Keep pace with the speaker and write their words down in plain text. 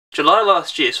July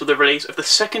last year saw the release of the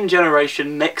second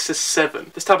generation Nexus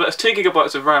 7. This tablet has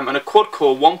 2GB of RAM and a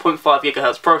quad-core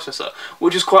 1.5GHz processor,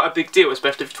 which is quite a big deal,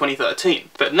 especially for 2013.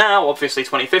 But now, obviously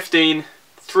 2015,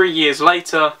 3 years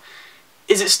later,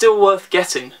 is it still worth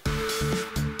getting?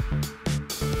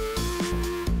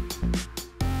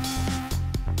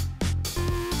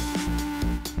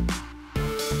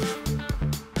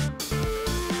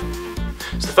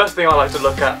 So the first thing I like to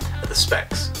look at are the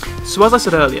specs. So as I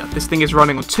said earlier, this thing is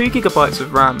running on 2GB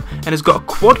of RAM and has got a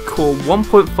quad-core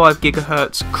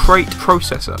 1.5GHz Crate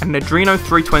processor and an Adreno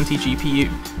 320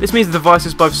 GPU. This means the device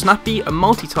is both snappy and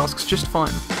multitasks just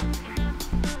fine.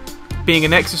 Being a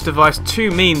Nexus device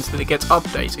too means that it gets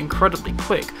updates incredibly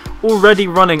quick, already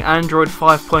running Android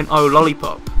 5.0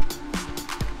 Lollipop.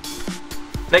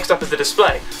 Next up is the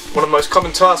display. One of the most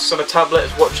common tasks on a tablet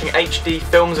is watching HD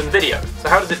films and video. So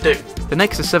how does it do? The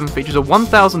Nexus 7 features a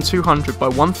 1200 by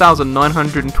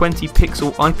 1920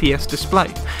 pixel IPS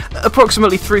display,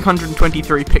 approximately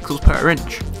 323 pixels per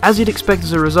inch. As you'd expect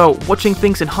as a result, watching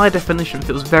things in high definition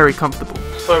feels very comfortable.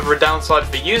 However, a downside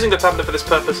for using the tablet for this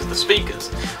purpose is the speakers,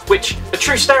 which are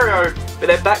true stereo, but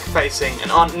they're back facing and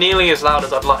aren't nearly as loud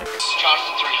as I'd like. Charge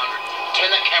for 300.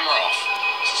 Turn that camera off.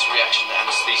 Is this reaction to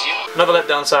anesthesia? Another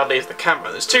letdown sadly is the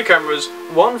camera. There's two cameras,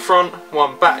 one front,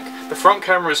 one back. The front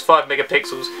camera is 5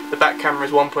 megapixels, the back camera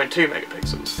is 1.2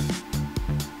 megapixels.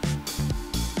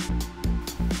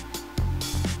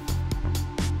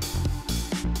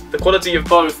 The quality of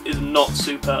both is not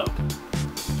superb.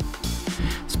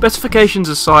 Specifications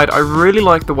aside, I really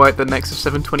like the way the Nexus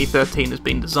 7 2013 has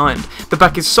been designed. The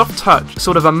back is soft touch,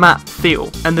 sort of a matte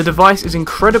feel, and the device is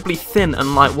incredibly thin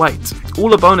and lightweight.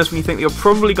 All a bonus when you think that you're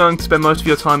probably going to spend most of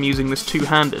your time using this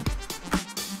two-handed.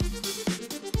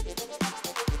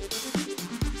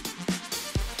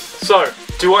 So,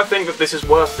 do I think that this is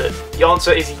worth it? The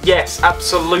answer is yes,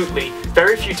 absolutely.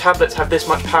 Very few tablets have this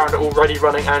much power and are already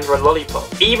running Android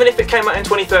Lollipop. Even if it came out in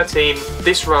 2013,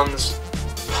 this runs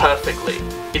perfectly.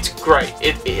 It's great.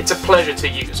 It's a pleasure to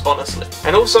use, honestly.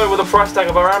 And also, with a price tag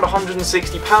of around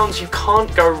 £160, you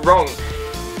can't go wrong,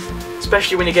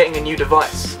 especially when you're getting a new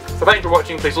device. So thank you for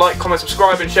watching. Please like, comment,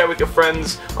 subscribe, and share with your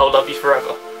friends. I'll love you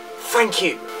forever. Thank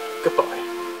you. Goodbye.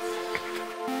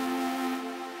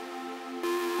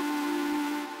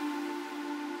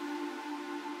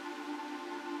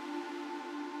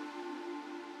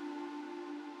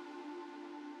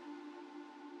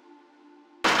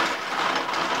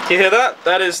 You hear that?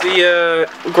 That is the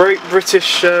Great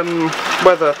British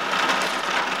weather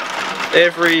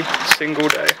every single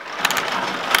day.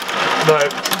 Though,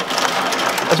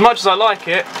 as much as I like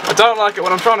it, I don't like it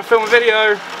when I'm trying to film a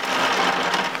video.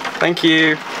 Thank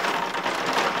you.